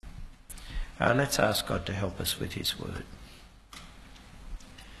Let's ask God to help us with his word.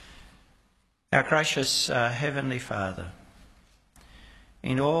 Our gracious Heavenly Father,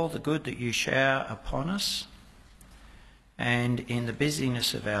 in all the good that you shower upon us and in the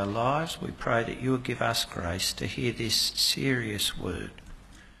busyness of our lives, we pray that you will give us grace to hear this serious word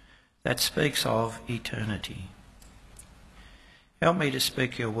that speaks of eternity. Help me to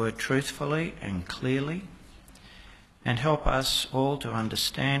speak your word truthfully and clearly, and help us all to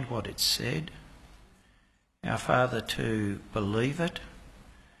understand what it said, our Father, to believe it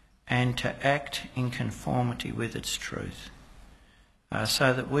and to act in conformity with its truth,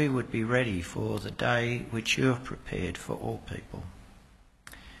 so that we would be ready for the day which you have prepared for all people.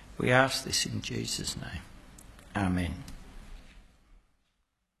 We ask this in Jesus' name. Amen.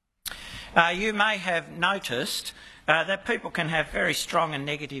 You may have noticed that people can have very strong and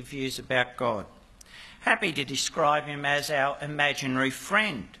negative views about God. Happy to describe him as our imaginary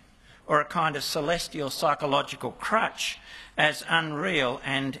friend, or a kind of celestial psychological crutch, as unreal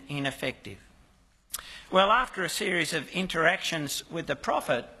and ineffective. Well, after a series of interactions with the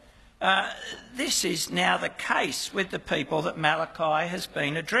prophet, this is now the case with the people that Malachi has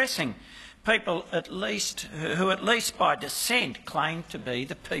been addressing. People who at least by descent claim to be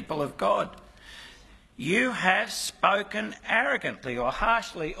the people of God. You have spoken arrogantly or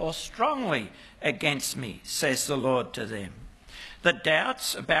harshly or strongly against me, says the Lord to them. The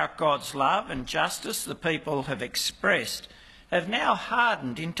doubts about God's love and justice the people have expressed have now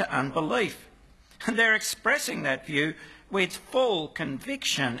hardened into unbelief. And they're expressing that view with full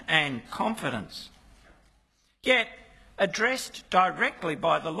conviction and confidence. Yet, addressed directly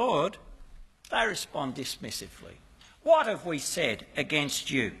by the Lord, they respond dismissively. What have we said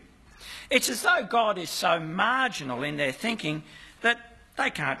against you? It's as though God is so marginal in their thinking that they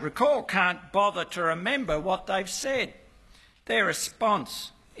can't recall, can't bother to remember what they've said. Their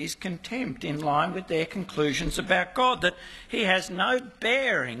response is contempt in line with their conclusions about God, that he has no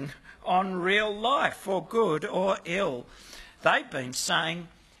bearing on real life, for good or ill. They've been saying,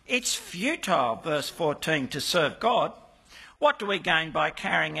 it's futile, verse 14, to serve God. What do we gain by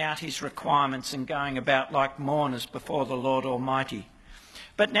carrying out his requirements and going about like mourners before the Lord Almighty?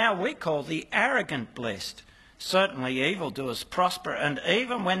 But now we call the arrogant blessed. Certainly evildoers prosper, and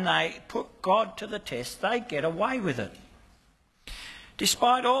even when they put God to the test, they get away with it.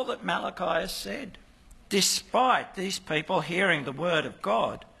 Despite all that Malachi has said, despite these people hearing the word of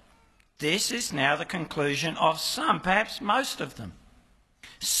God, this is now the conclusion of some, perhaps most of them.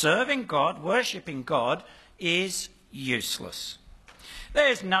 Serving God, worshipping God, is useless.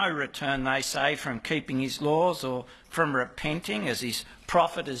 There's no return, they say, from keeping his laws or from repenting, as his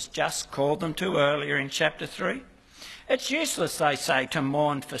prophet has just called them to earlier in chapter 3. It's useless, they say, to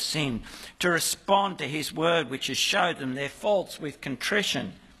mourn for sin, to respond to his word which has showed them their faults with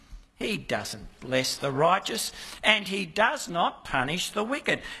contrition. He doesn't bless the righteous, and he does not punish the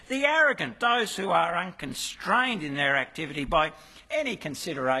wicked. The arrogant, those who are unconstrained in their activity by any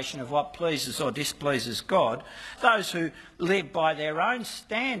consideration of what pleases or displeases God, those who live by their own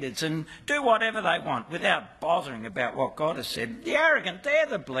standards and do whatever they want without bothering about what God has said. The arrogant, they're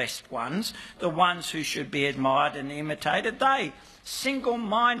the blessed ones, the ones who should be admired and imitated. They,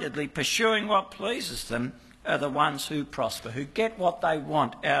 single-mindedly pursuing what pleases them, are the ones who prosper, who get what they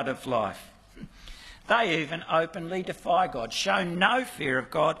want out of life. They even openly defy God, show no fear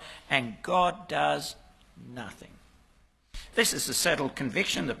of God, and God does nothing. This is a settled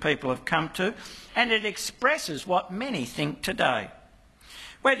conviction that people have come to, and it expresses what many think today.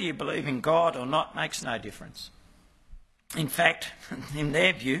 Whether you believe in God or not makes no difference. In fact, in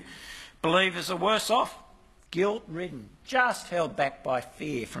their view, believers are worse off, guilt-ridden, just held back by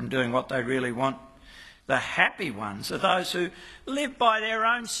fear from doing what they really want. The happy ones are those who live by their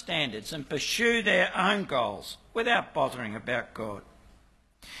own standards and pursue their own goals without bothering about God.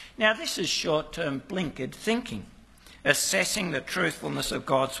 Now, this is short-term blinkered thinking, assessing the truthfulness of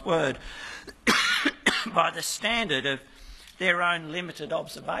God's word by the standard of their own limited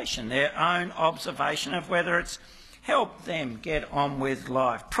observation, their own observation of whether it's helped them get on with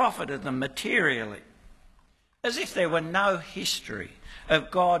life, profited them materially, as if there were no history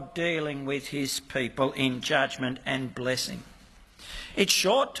of God dealing with his people in judgment and blessing. It's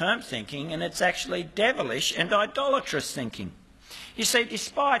short-term thinking, and it's actually devilish and idolatrous thinking. You see,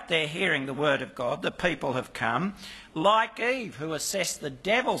 despite their hearing the word of God, the people have come, like Eve, who assessed the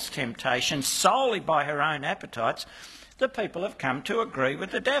devil's temptation solely by her own appetites. The people have come to agree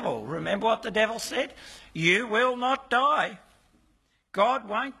with the devil. Remember what the devil said? You will not die. God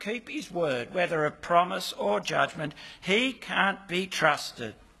won't keep his word, whether of promise or judgment. He can't be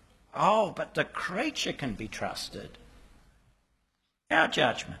trusted. Oh, but the creature can be trusted. Our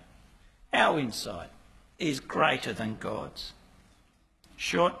judgment, Our insight is greater than God's.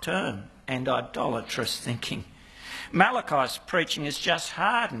 Short-term and idolatrous thinking. Malachi's preaching has just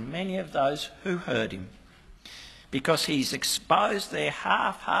hardened many of those who heard him, because he's exposed their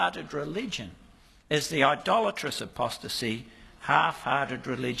half-hearted religion as the idolatrous apostasy half-hearted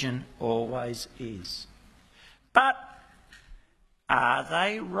religion always is. But are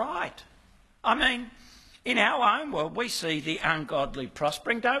they right? I mean, in our own world we see the ungodly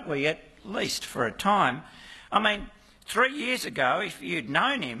prospering, don't we, at least for a time? I mean, 3 years ago, if you'd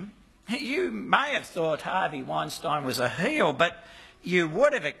known him, you may have thought Harvey Weinstein was a heel, but you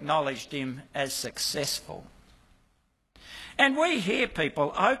would have acknowledged him as successful. And we hear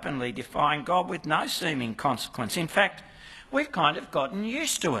people openly defying God with no seeming consequence. In fact, we've kind of gotten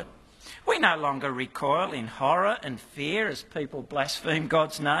used to it. We no longer recoil in horror and fear as people blaspheme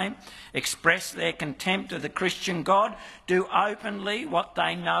God's name, express their contempt of the Christian God, do openly what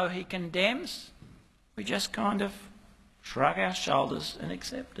they know he condemns. We just kind of shrug our shoulders and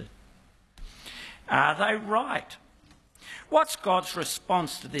accept it. Are they right? What's God's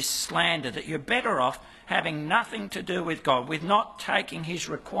response to this slander that you're better off having nothing to do with God, with not taking his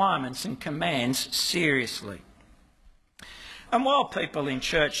requirements and commands seriously? And while people in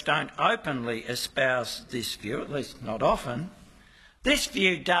church don't openly espouse this view, at least not often, this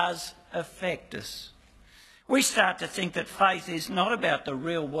view does affect us. We start to think that faith is not about the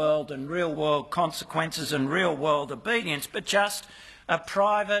real world and real world consequences and real world obedience, but just a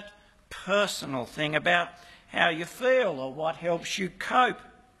private, personal thing about how you feel or what helps you cope.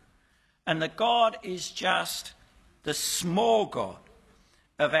 And that God is just the small God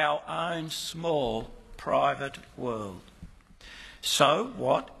of our own small, private world. So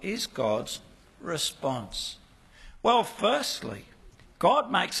what is God's response? Well, firstly,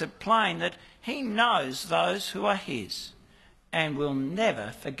 God makes it plain that he knows those who are his and will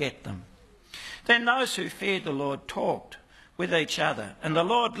never forget them. Then those who feared the Lord talked with each other, and the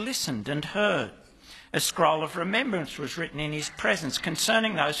Lord listened and heard. A scroll of remembrance was written in his presence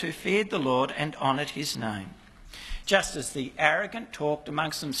concerning those who feared the Lord and honoured his name. Just as the arrogant talked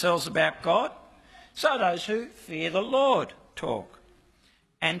amongst themselves about God, so those who fear the Lord talk.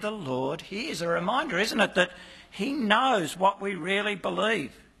 And the Lord hears. A reminder, isn't it, that he knows what we really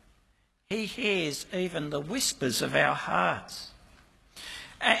believe. He hears even the whispers of our hearts.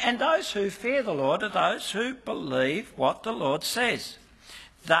 And those who fear the Lord are those who believe what the Lord says.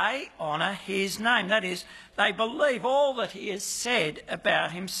 They honour his name. That is, they believe all that he has said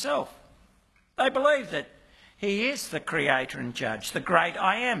about himself. They believe that he is the creator and judge, the great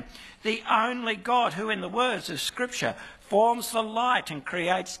I am, the only God who, in the words of Scripture, forms the light and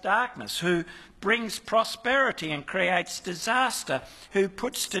creates darkness, who brings prosperity and creates disaster, who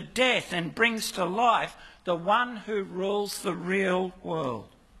puts to death and brings to life, the one who rules the real world.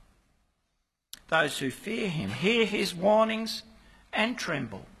 Those who fear him hear his warnings and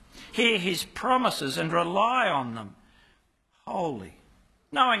tremble, hear his promises and rely on them wholly,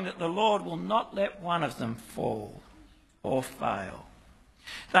 knowing that the Lord will not let one of them fall or fail.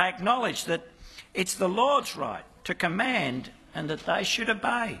 They acknowledge that it's the Lord's right to command and that they should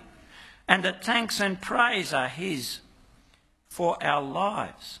obey, and that thanks and praise are his for our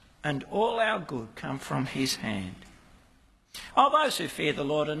lives, and all our good come from his hand. Oh, those who fear the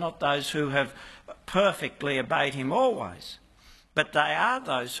Lord are not those who have perfectly obeyed him always, but they are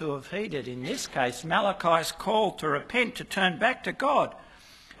those who have heeded, in this case, Malachi's call to repent, to turn back to God,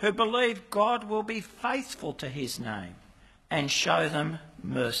 who believe God will be faithful to his name and show them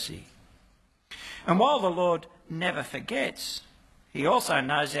mercy. And while the Lord never forgets, he also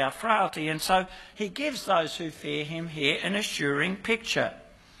knows our frailty, and so he gives those who fear him here an assuring picture.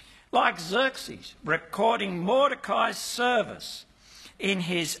 Like Xerxes recording Mordecai's service in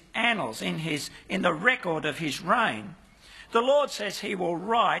his annals, in the record of his reign, the Lord says he will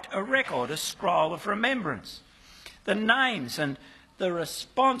write a record, a scroll of remembrance. The names and the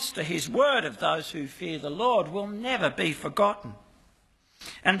response to his word of those who fear the Lord will never be forgotten.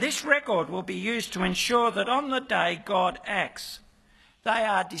 And this record will be used to ensure that on the day God acts, they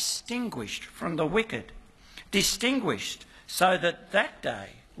are distinguished from the wicked, distinguished so that that day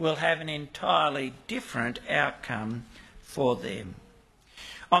will have an entirely different outcome for them.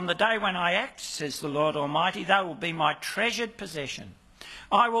 On the day when I act, says the Lord Almighty, they will be my treasured possession.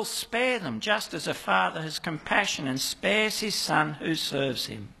 I will spare them just as a father has compassion and spares his son who serves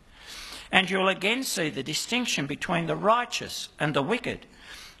him. And you'll again see the distinction between the righteous and the wicked,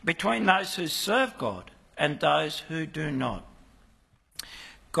 between those who serve God and those who do not.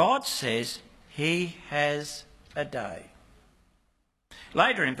 God says he has a day.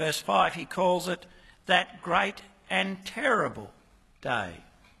 Later in verse 5 he calls it that great and terrible day.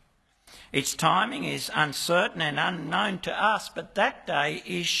 Its timing is uncertain and unknown to us, but that day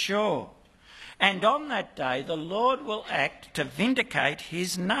is sure. And on that day the Lord will act to vindicate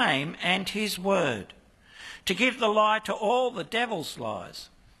his name and his word, to give the lie to all the devil's lies,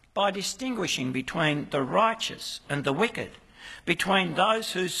 by distinguishing between the righteous and the wicked, between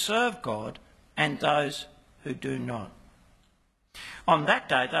those who serve God and those who do not. On that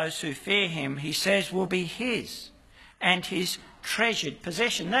day, those who fear him, he says, will be his and his treasured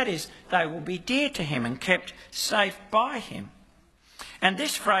possession. That is, they will be dear to him and kept safe by him. And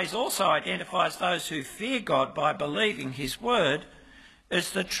this phrase also identifies those who fear God by believing his word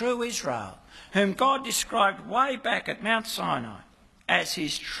as the true Israel, whom God described way back at Mount Sinai as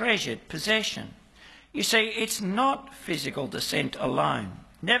his treasured possession. You see, it's not physical descent alone,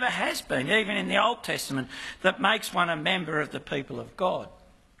 never has been, even in the Old Testament, that makes one a member of the people of God.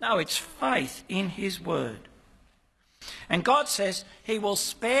 No, it's faith in his word. And God says he will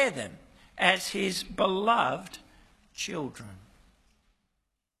spare them as his beloved children.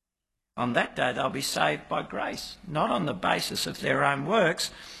 On that day they'll be saved by grace, not on the basis of their own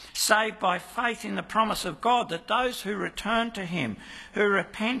works, saved by faith in the promise of God that those who return to him, who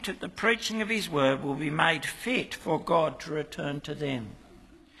repent at the preaching of his word, will be made fit for God to return to them.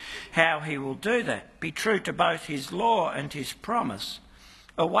 How he will do that, be true to both his law and his promise,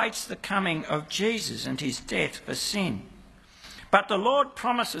 awaits the coming of Jesus and his death for sin. But the Lord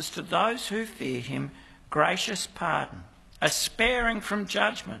promises to those who fear him gracious pardon, a sparing from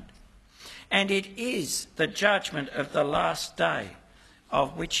judgment. And it is the judgment of the last day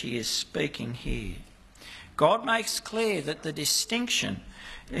of which he is speaking here. God makes clear that the distinction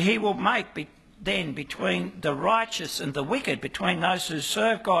he will make then between the righteous and the wicked, between those who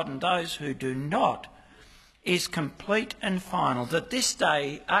serve God and those who do not, is complete and final, that this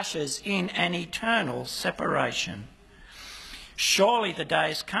day ushers in an eternal separation. Surely the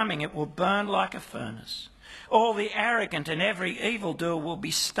day is coming, it will burn like a furnace. All the arrogant and every evildoer will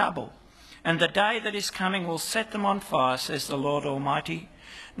be stubble, and the day that is coming will set them on fire, says the Lord Almighty.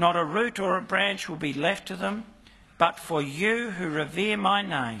 Not a root or a branch will be left to them, but for you who revere my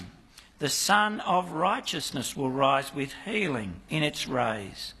name, the Sun of Righteousness will rise with healing in its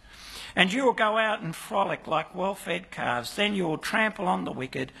rays. And you will go out and frolic like well-fed calves. Then you will trample on the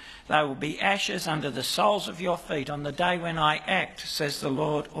wicked. They will be ashes under the soles of your feet on the day when I act, says the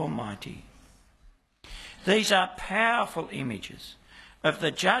Lord Almighty. These are powerful images of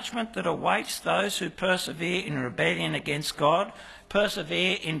the judgment that awaits those who persevere in rebellion against God,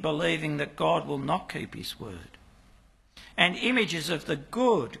 persevere in believing that God will not keep his word, and images of the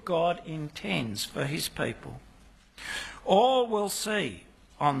good God intends for his people. All will see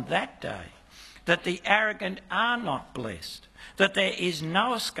on that day that the arrogant are not blessed, that there is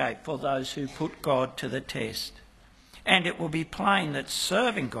no escape for those who put God to the test. And it will be plain that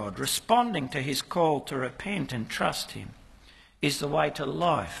serving God, responding to his call to repent and trust him, is the way to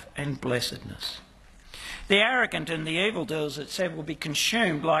life and blessedness. The arrogant and the evildoers, it said, will be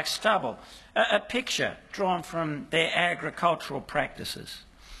consumed like stubble, a picture drawn from their agricultural practices.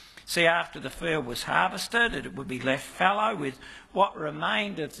 See, after the field was harvested, it would be left fallow with what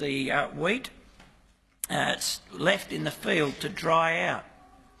remained of the wheat left in the field to dry out.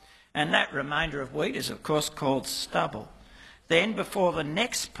 And that remainder of wheat is, of course, called stubble. Then, before the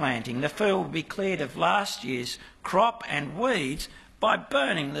next planting, the field will be cleared of last year's crop and weeds by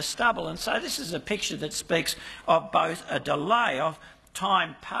burning the stubble. And so this is a picture that speaks of both a delay of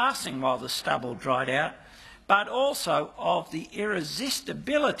time passing while the stubble dried out, but also of the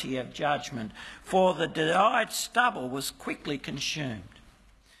irresistibility of judgment, for the dried stubble was quickly consumed.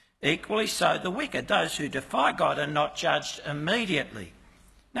 Equally so the wicked, those who defy God, are not judged immediately.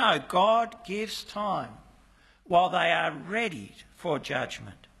 No, God gives time while they are ready for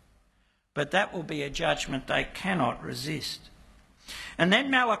judgment. But that will be a judgment they cannot resist. And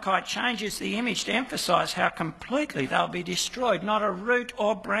then Malachi changes the image to emphasise how completely they'll be destroyed, not a root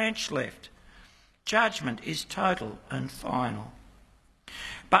or branch left. Judgment is total and final.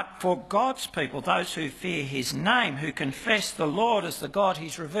 But for God's people, those who fear his name, who confess the Lord as the God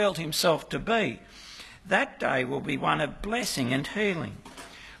he's revealed himself to be, that day will be one of blessing and healing.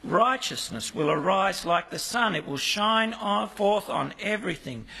 Righteousness will arise like the sun. It will shine forth on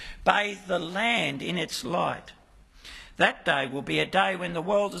everything, bathe the land in its light. That day will be a day when the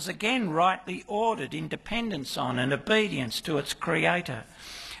world is again rightly ordered in dependence on and obedience to its Creator.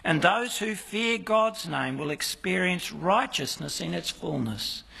 And those who fear God's name will experience righteousness in its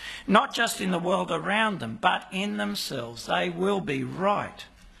fullness, not just in the world around them, but in themselves. They will be right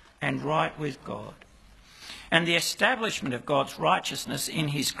and right with God. And the establishment of God's righteousness in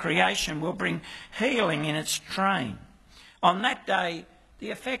his creation will bring healing in its train. On that day, the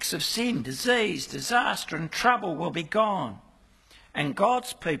effects of sin, disease, disaster and trouble will be gone, and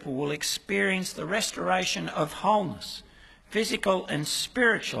God's people will experience the restoration of wholeness, physical and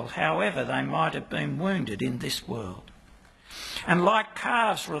spiritual, however they might have been wounded in this world. And like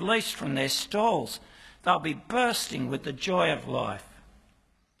calves released from their stalls, they'll be bursting with the joy of life.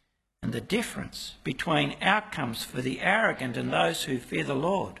 And the difference between outcomes for the arrogant and those who fear the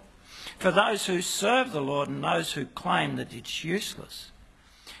Lord, for those who serve the Lord and those who claim that it's useless,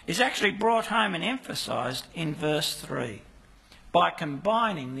 is actually brought home and emphasised in verse 3 by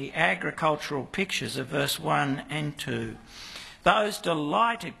combining the agricultural pictures of verse 1 and 2. Those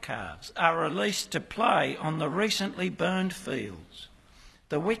delighted calves are released to play on the recently burned fields,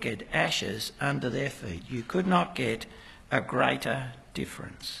 the wicked ashes under their feet. You could not get a greater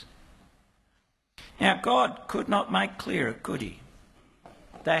difference. Now, God could not make clearer, could he,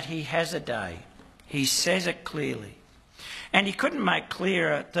 that he has a day. He says it clearly. And he couldn't make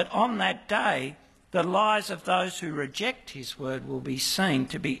clearer that on that day, the lies of those who reject his word will be seen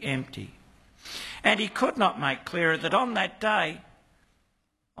to be empty. And he could not make clearer that on that day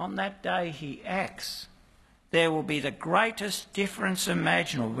he acts. There will be the greatest difference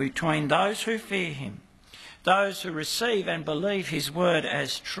imaginable between those who fear him, those who receive and believe his word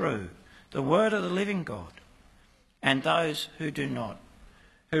as true, the word of the living God, and those who do not,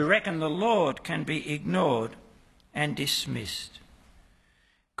 who reckon the Lord can be ignored and dismissed.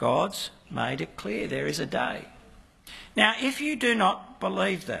 God's made it clear there is a day. Now, if you do not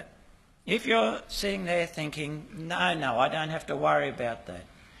believe that, if you're sitting there thinking, no, I don't have to worry about that,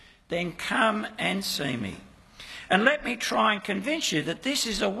 then come and see me. And let me try and convince you that this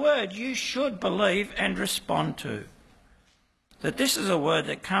is a word you should believe and respond to. That this is a word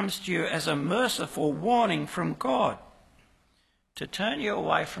that comes to you as a merciful warning from God to turn you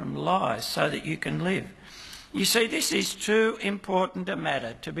away from lies so that you can live. You see, this is too important a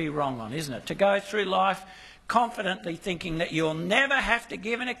matter to be wrong on, isn't it? To go through life confidently thinking that you'll never have to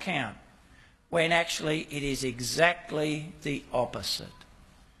give an account, when actually it is exactly the opposite.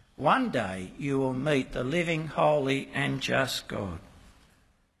 One day you will meet the living, holy and just God.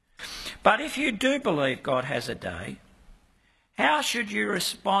 But if you do believe God has a day, how should you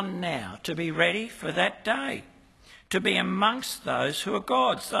respond now to be ready for that day? To be amongst those who are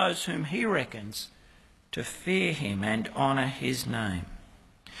God's, those whom he reckons to fear him and honour his name.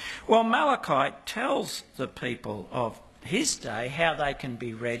 Well, Malachi tells the people of his day how they can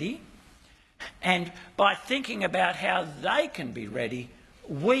be ready, and by thinking about how they can be ready,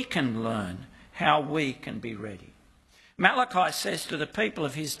 we can learn how we can be ready. Malachi says to the people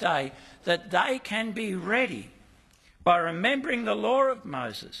of his day that they can be ready by remembering the law of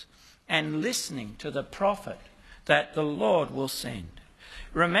Moses and listening to the prophet that the Lord will send.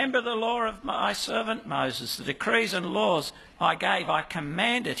 Remember the law of my servant Moses, the decrees and laws I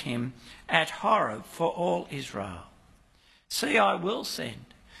commanded him at Horeb for all Israel. See, I will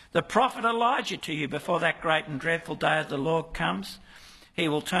send the prophet Elijah to you before that great and dreadful day of the Lord comes. He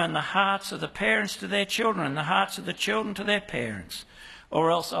will turn the hearts of the parents to their children and the hearts of the children to their parents,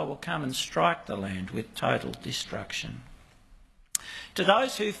 or else I will come and strike the land with total destruction. To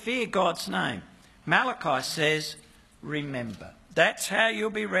those who fear God's name, Malachi says, remember. That's how you'll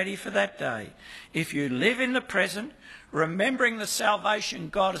be ready for that day. If you live in the present, remembering the salvation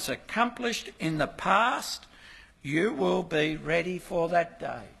God has accomplished in the past, you will be ready for that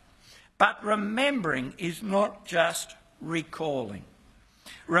day. But remembering is not just recalling.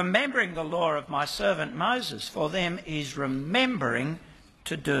 Remembering the law of my servant Moses for them is remembering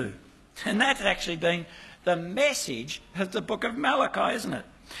to do. And that's actually been the message of the book of Malachi, isn't it?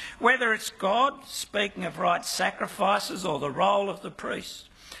 Whether it's God speaking of right sacrifices or the role of the priest,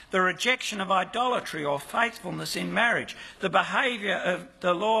 the rejection of idolatry or faithfulness in marriage, the behaviour of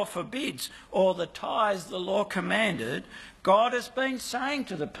the law forbids or the ties the law commanded, God has been saying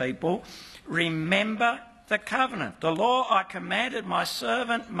to the people, remember the covenant, the law I commanded my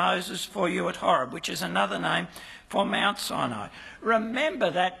servant Moses for you at Horeb, which is another name for Mount Sinai. Remember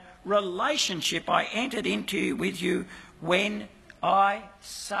that relationship I entered into with you when I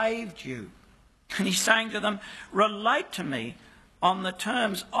saved you. And he's saying to them, relate to me on the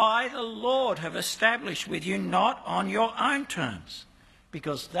terms I, the Lord, have established with you, not on your own terms.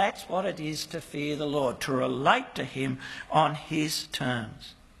 Because that's what it is to fear the Lord, to relate to him on his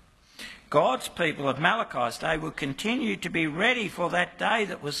terms. God's people of Malachi's day will continue to be ready for that day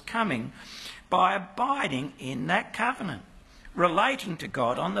that was coming by abiding in that covenant, relating to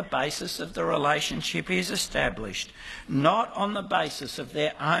God on the basis of the relationship he has established, not on the basis of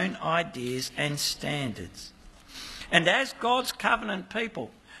their own ideas and standards. And as God's covenant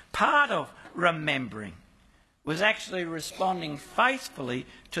people, part of remembering was actually responding faithfully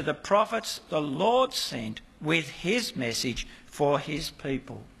to the prophets the Lord sent with his message for his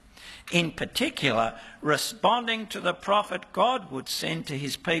people. In particular, responding to the prophet God would send to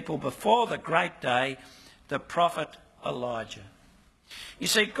his people before the great day, the prophet Elijah. You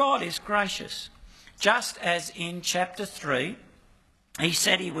see, God is gracious. Just as in chapter 3, he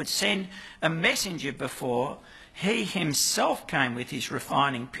said he would send a messenger before he himself came with his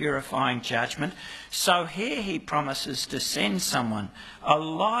refining, purifying judgment, so here he promises to send someone,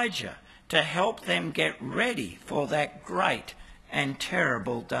 Elijah, to help them get ready for that great and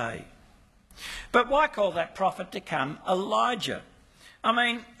terrible day. But why call that prophet to come Elijah? I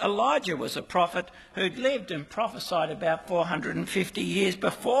mean, Elijah was a prophet who'd lived and prophesied about 450 years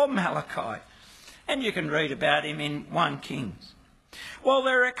before Malachi, and you can read about him in 1 Kings. Well,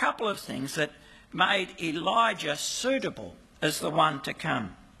 there are a couple of things that made Elijah suitable as the one to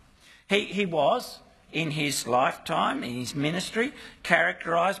come. He was, in his lifetime, in his ministry,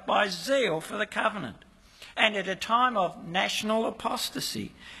 characterised by zeal for the covenant. And at a time of national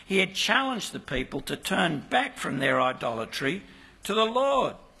apostasy, he had challenged the people to turn back from their idolatry to the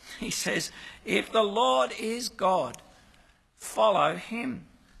Lord. He says, if the Lord is God, follow him.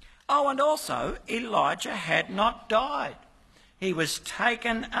 Oh, and also Elijah had not died. He was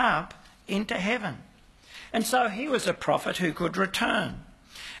taken up into heaven. And so he was a prophet who could return.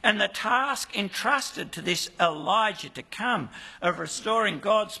 And the task entrusted to this Elijah to come of restoring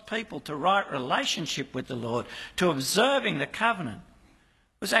God's people to right relationship with the Lord, to observing the covenant,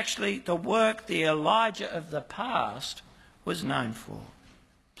 was actually the work the Elijah of the past was known for.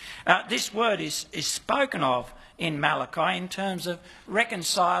 This word is spoken of in Malachi in terms of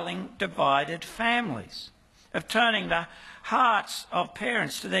reconciling divided families, of turning the hearts of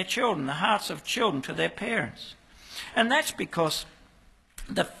parents to their children, the hearts of children to their parents. And that's because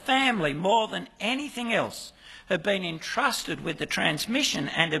the family, more than anything else, have been entrusted with the transmission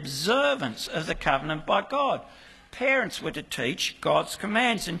and observance of the covenant by God. Parents were to teach God's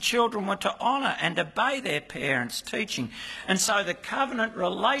commands, and children were to honour and obey their parents' teaching. And so the covenant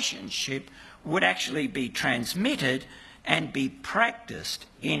relationship would actually be transmitted and be practised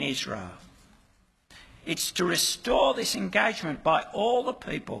in Israel. It's to restore this engagement by all the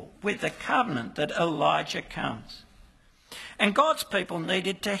people with the covenant that Elijah comes. And God's people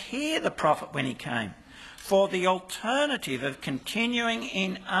needed to hear the prophet when he came, for the alternative of continuing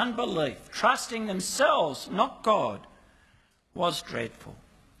in unbelief, trusting themselves, not God, was dreadful.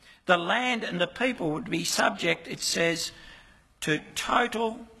 The land and the people would be subject, it says, to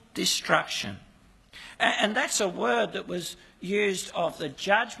total destruction. And that's a word that was used of the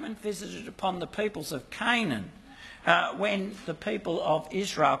judgment visited upon the peoples of Canaan when the people of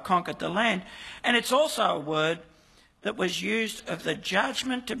Israel conquered the land. And it's also a word that was used of the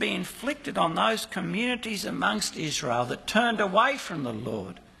judgment to be inflicted on those communities amongst Israel that turned away from the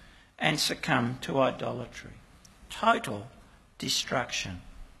Lord and succumbed to idolatry. Total destruction.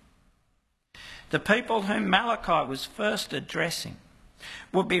 The people whom Malachi was first addressing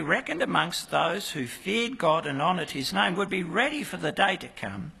would be reckoned amongst those who feared God and honoured his name, would be ready for the day to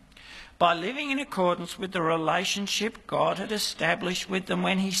come by living in accordance with the relationship God had established with them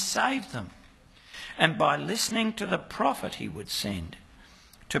when he saved them, and by listening to the prophet he would send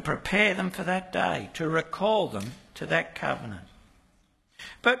to prepare them for that day, to recall them to that covenant.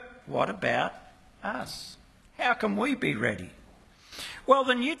 But what about us? How can we be ready? Well,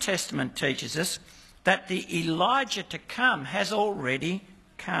 the New Testament teaches us that the Elijah to come has already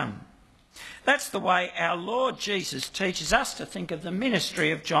come. That's the way our Lord Jesus teaches us to think of the ministry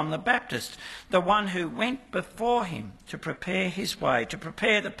of John the Baptist, the one who went before him to prepare his way, to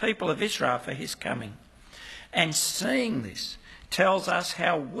prepare the people of Israel for his coming. And seeing this tells us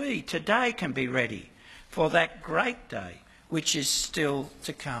how we today can be ready for that great day which is still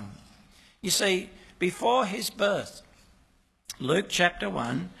to come. You see, before his birth, Luke chapter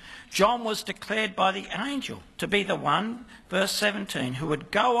 1, John was declared by the angel to be the one, verse 17, who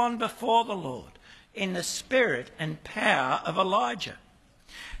would go on before the Lord in the spirit and power of Elijah.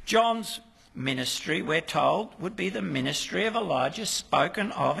 John's ministry, we're told, would be the ministry of Elijah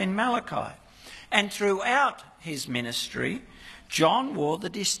spoken of in Malachi. And throughout his ministry, John wore the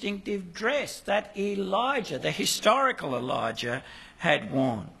distinctive dress that Elijah, the historical Elijah, had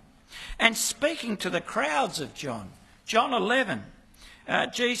worn. And speaking to the crowds of John 11,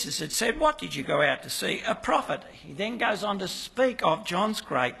 Jesus had said, "What did you go out to see? A prophet." He then goes on to speak of John's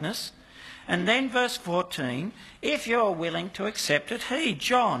greatness. And then verse 14, "If you're willing to accept it, he,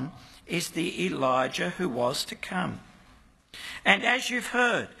 John, is the Elijah who was to come. And as you've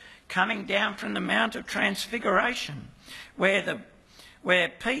heard, coming down from the Mount of Transfiguration, where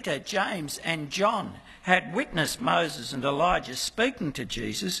Peter, James and John had witnessed Moses and Elijah speaking to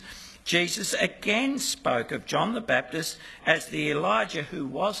Jesus, Jesus again spoke of John the Baptist as the Elijah who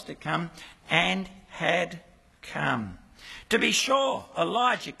was to come and had come. To be sure,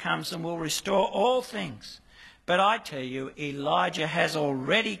 Elijah comes and will restore all things. But I tell you, Elijah has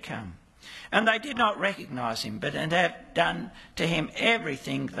already come. And they did not recognise him, but have done to him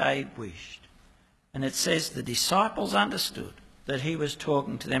everything they wished. And it says the disciples understood that he was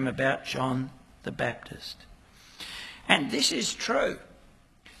talking to them about John the Baptist. And this is true.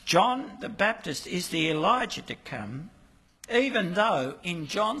 John the Baptist is the Elijah to come, even though in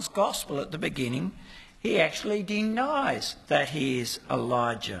John's Gospel at the beginning, he actually denies that he is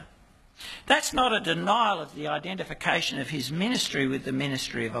Elijah. That's not a denial of the identification of his ministry with the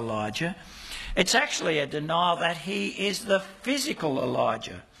ministry of Elijah. It's actually a denial that he is the physical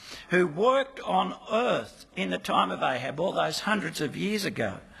Elijah who worked on earth in the time of Ahab, all those hundreds of years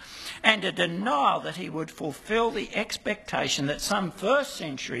ago, and a denial that he would fulfil the expectation that some first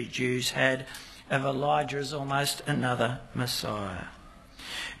century Jews had of Elijah as almost another Messiah.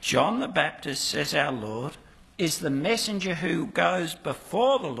 John the Baptist, says our Lord, is the messenger who goes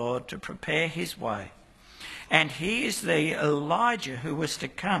before the Lord to prepare his way. And he is the Elijah who was to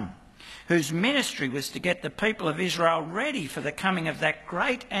come, whose ministry was to get the people of Israel ready for the coming of that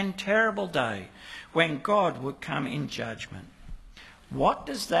great and terrible day when God would come in judgment. What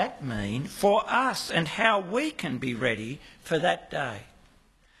does that mean for us and how we can be ready for that day?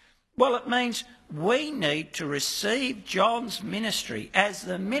 Well, it means we need to receive John's ministry as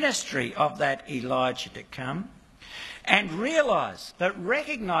the ministry of that Elijah to come and realise that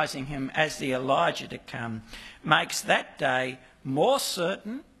recognising him as the Elijah to come makes that day more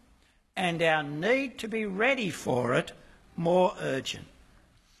certain and our need to be ready for it more urgent.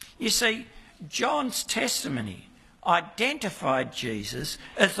 You see, John's testimony identified Jesus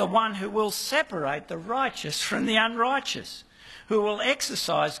as the one who will separate the righteous from the unrighteous, who will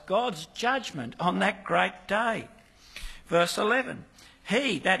exercise God's judgment on that great day. Verse 11,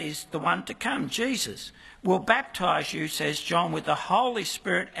 he, that is the one to come, Jesus, will baptise you, says John, with the Holy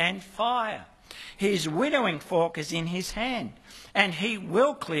Spirit and fire. His winnowing fork is in his hand, and he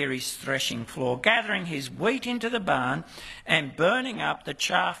will clear his threshing floor, gathering his wheat into the barn and burning up the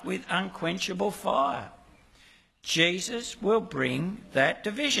chaff with unquenchable fire. Jesus will bring that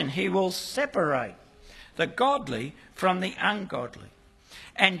division. He will separate the godly from the ungodly.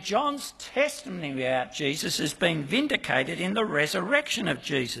 And John's testimony about Jesus has been vindicated in the resurrection of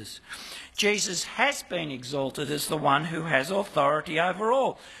Jesus. Jesus has been exalted as the one who has authority over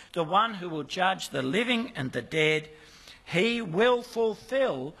all, the one who will judge the living and the dead. He will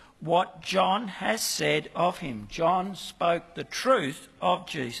fulfil what John has said of him. John spoke the truth of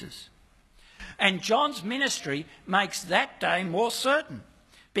Jesus. And John's ministry makes that day more certain,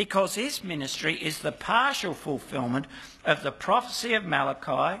 because his ministry is the partial fulfilment of the prophecy of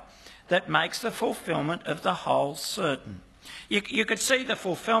Malachi that makes the fulfilment of the whole certain. You could see the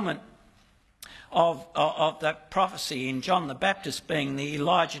fulfilment of that prophecy in John the Baptist being the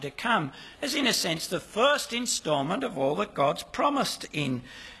Elijah to come as, in a sense, the first instalment of all that God's promised in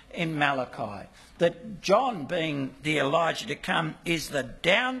Malachi. That John, being the Elijah to come, is the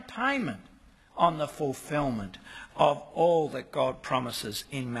down payment on the fulfilment of all that God promises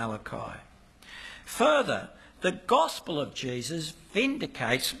in Malachi. Further, the gospel of Jesus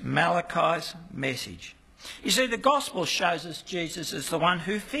vindicates Malachi's message. You see, the gospel shows us Jesus as the one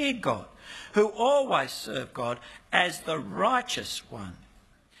who feared God, who always served God as the righteous one.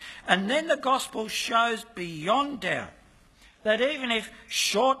 And then the gospel shows beyond doubt that even if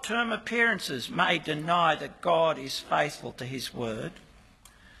short-term appearances may deny that God is faithful to his word,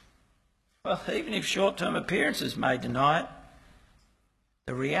 well, even if short-term appearances may deny it,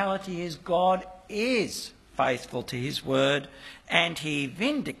 the reality is God is faithful to his word and he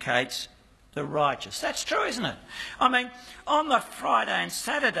vindicates the righteous. That's true, isn't it? I mean, on the Friday and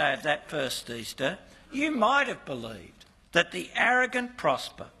Saturday of that first Easter, you might have believed that the arrogant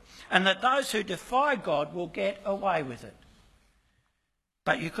prosper and that those who defy God will get away with it.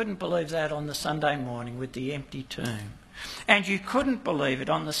 But you couldn't believe that on the Sunday morning with the empty tomb. And you couldn't believe it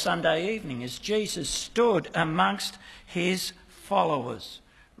on the Sunday evening as Jesus stood amongst his followers,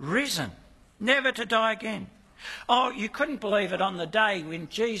 risen, never to die again. Oh, you couldn't believe it on the day when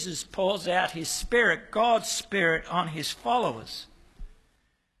Jesus pours out his Spirit, God's Spirit, on his followers.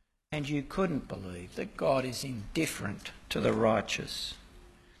 And you couldn't believe that God is indifferent to the righteous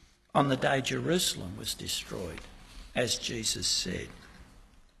on the day Jerusalem was destroyed, as Jesus said.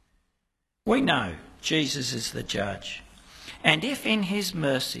 We know Jesus is the judge. And if in his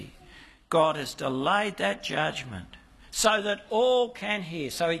mercy God has delayed that judgment so that all can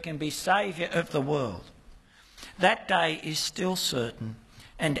hear, so he can be Saviour of the world. That day is still certain,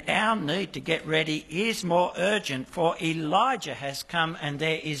 and our need to get ready is more urgent, for Elijah has come and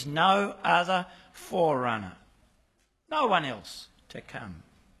there is no other forerunner, no one else to come.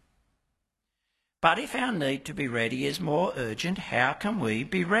 But if our need to be ready is more urgent, how can we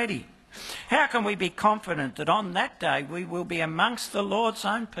be ready? How can we be confident that on that day we will be amongst the Lord's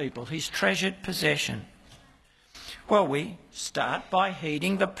own people, his treasured possession? Well, we start by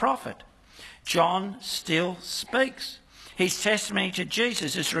heeding the prophet. John still speaks. His testimony to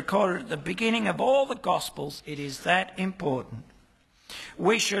Jesus is recorded at the beginning of all the Gospels. It is that important.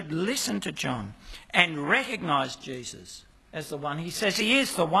 We should listen to John and recognise Jesus as the one. He says he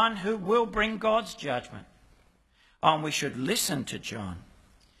is the one who will bring God's judgment. And we should listen to John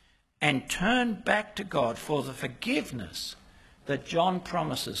and turn back to God for the forgiveness that John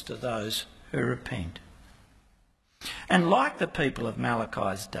promises to those who repent. And like the people of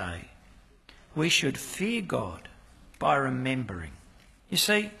Malachi's day, we should fear God by remembering. You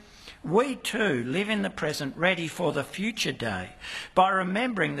see, we too live in the present ready for the future day by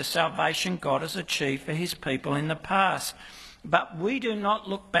remembering the salvation God has achieved for his people in the past. But we do not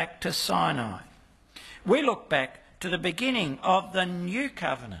look back to Sinai. We look back to the beginning of the new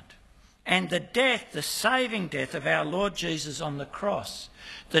covenant and the death, the saving death of our Lord Jesus on the cross.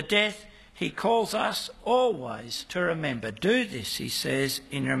 The death he calls us always to remember. Do this, he says,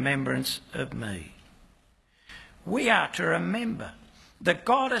 in remembrance of me. We are to remember that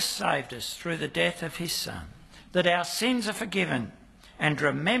God has saved us through the death of his Son, that our sins are forgiven and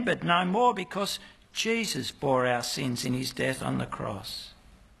remembered no more because Jesus bore our sins in his death on the cross.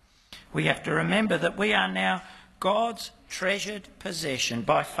 We have to remember that we are now God's treasured possession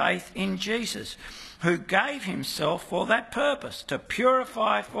by faith in Jesus, who gave himself for that purpose, to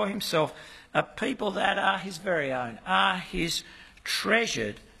purify for himself a people that are his very own, are his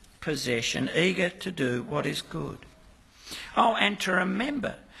treasured possession, eager to do what is good. Oh, and to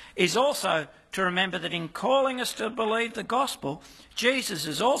remember is also to remember that in calling us to believe the gospel, Jesus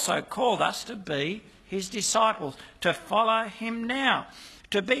has also called us to be his disciples, to follow him now,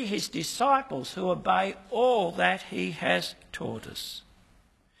 to be his disciples who obey all that he has taught us.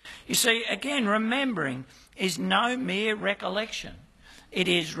 You see, again, remembering is no mere recollection. It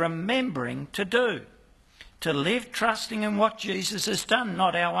is remembering to do, to live trusting in what Jesus has done,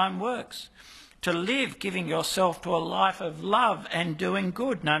 not our own works, to live giving yourself to a life of love and doing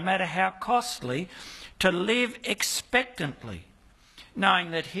good, no matter how costly, to live expectantly,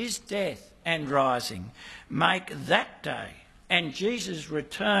 knowing that his death and rising make that day and Jesus'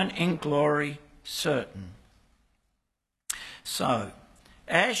 return in glory certain. So,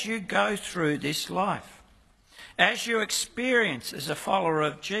 as you go through this life, as you experience as a follower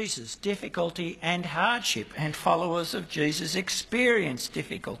of Jesus difficulty and hardship, and followers of Jesus experience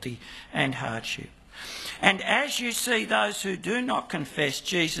difficulty and hardship, and as you see those who do not confess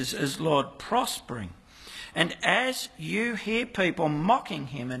Jesus as Lord prospering, and as you hear people mocking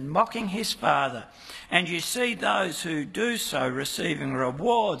him and mocking his Father, and you see those who do so receiving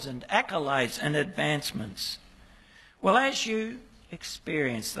rewards and accolades and advancements, well, as you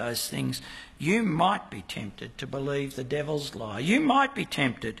experience those things, you might be tempted to believe the devil's lie. You might be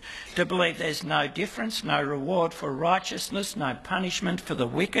tempted to believe there's no difference, no reward for righteousness, no punishment for the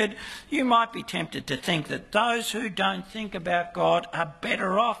wicked. You might be tempted to think that those who don't think about God are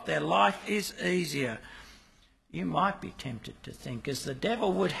better off, their life is easier. You might be tempted to think, as the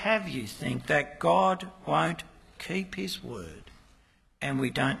devil would have you think, that God won't keep his word and we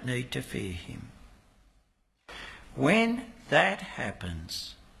don't need to fear him. When that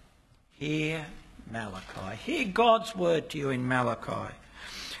happens, hear Malachi. Hear God's word to you in Malachi.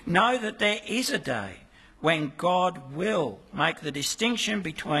 Know that there is a day when God will make the distinction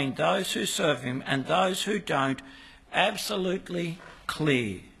between those who serve him and those who don't absolutely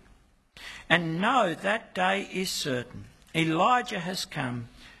clear. And know that day is certain. Elijah has come.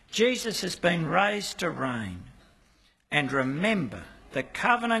 Jesus has been raised to reign. And remember the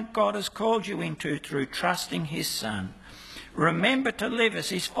covenant God has called you into through trusting his Son. Remember to live as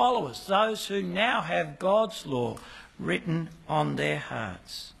his followers, those who now have God's law written on their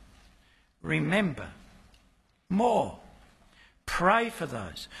hearts. Remember more. Pray for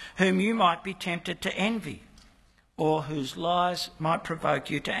those whom you might be tempted to envy, or whose lies might provoke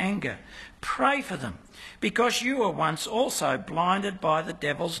you to anger. Pray for them, because you were once also blinded by the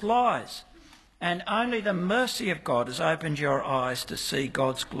devil's lies, and only the mercy of God has opened your eyes to see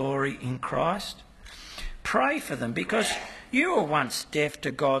God's glory in Christ. Pray for them, because you were once deaf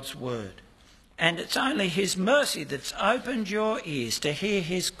to God's word, and it's only his mercy that's opened your ears to hear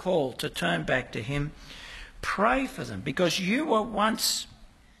his call to turn back to him. Pray for them, because you were once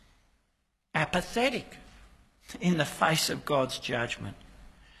apathetic in the face of God's judgment.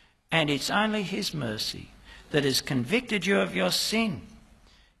 And it's only his mercy that has convicted you of your sin,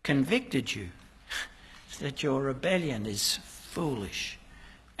 convicted you that your rebellion is foolish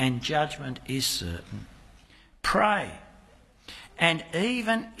and judgment is certain. Pray, and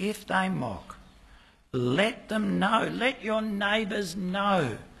even if they mock, let them know, let your neighbours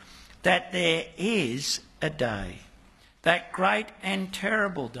know that there is a day, that great and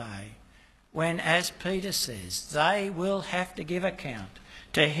terrible day, when, as Peter says, they will have to give account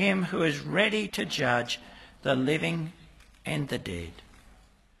to him who is ready to judge the living and the dead.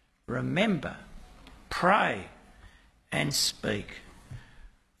 Remember, pray and speak,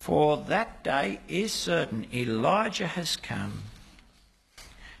 for that day is certain. Elijah has come.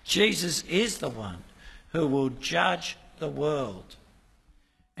 Jesus is the one who will judge the world,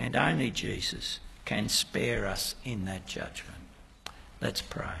 and only Jesus can spare us in that judgment. Let's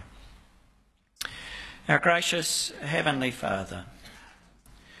pray. Our gracious Heavenly Father,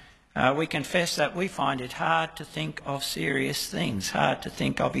 we confess that we find it hard to think of serious things, hard to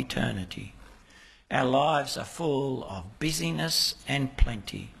think of eternity. Our lives are full of busyness and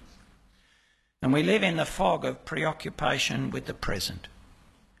plenty, and we live in the fog of preoccupation with the present.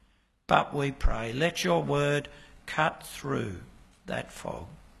 But we pray, let your word cut through that fog.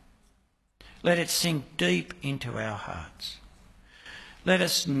 Let it sink deep into our hearts. Let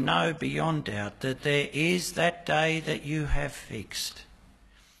us know beyond doubt that there is that day that you have fixed.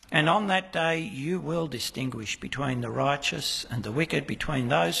 And on that day you will distinguish between the righteous and the wicked, between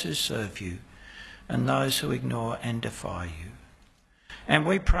those who serve you and those who ignore and defy you. And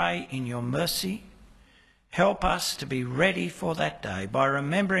we pray in your mercy, help us to be ready for that day by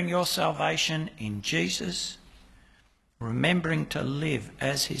remembering your salvation in Jesus, remembering to live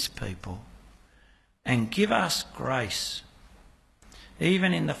as his people, and give us grace,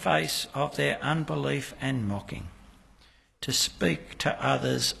 even in the face of their unbelief and mocking, to speak to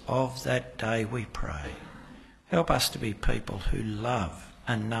others of that day, we pray. Help us to be people who love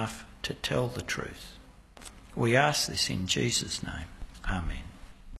enough to tell the truth. We ask this in Jesus' name. Amen.